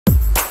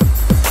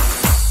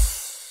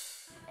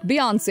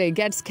Beyonce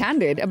gets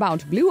candid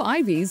about Blue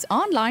Ivy's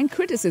online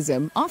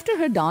criticism after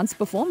her dance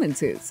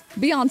performances.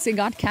 Beyonce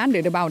got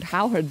candid about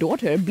how her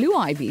daughter Blue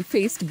Ivy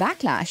faced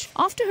backlash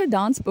after her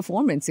dance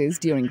performances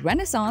during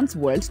Renaissance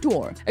World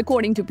Tour.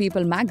 According to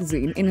People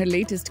magazine, in her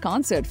latest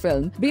concert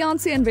film,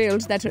 Beyonce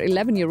unveiled that her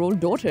 11-year-old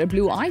daughter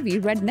Blue Ivy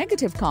read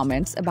negative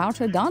comments about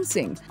her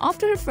dancing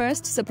after her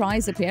first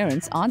surprise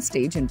appearance on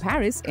stage in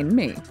Paris in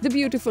May. The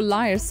Beautiful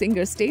Liar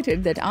singer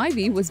stated that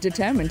Ivy was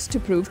determined to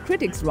prove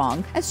critics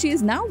wrong, as she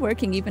is now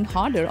working even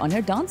harder on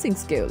her dancing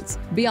skills.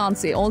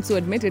 Beyonce also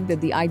admitted that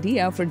the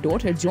idea of her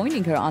daughter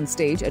joining her on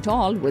stage at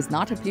all was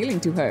not appealing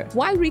to her.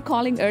 While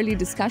recalling early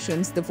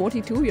discussions, the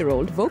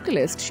 42-year-old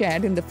vocalist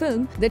shared in the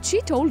film that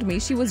she told me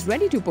she was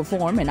ready to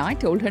perform and I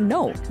told her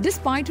no.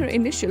 Despite her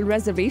initial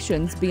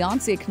reservations,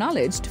 Beyonce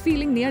acknowledged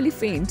feeling nearly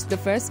faint the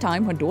first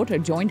time her daughter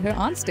joined her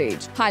on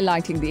stage,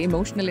 highlighting the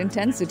emotional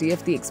intensity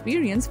of the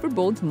experience for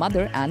both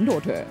mother and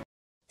daughter.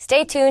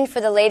 Stay tuned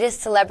for the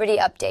latest celebrity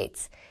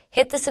updates.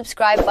 Hit the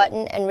subscribe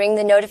button and ring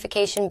the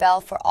notification bell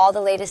for all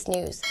the latest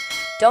news.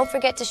 Don't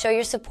forget to show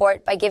your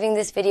support by giving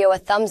this video a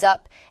thumbs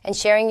up and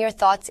sharing your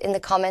thoughts in the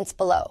comments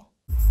below.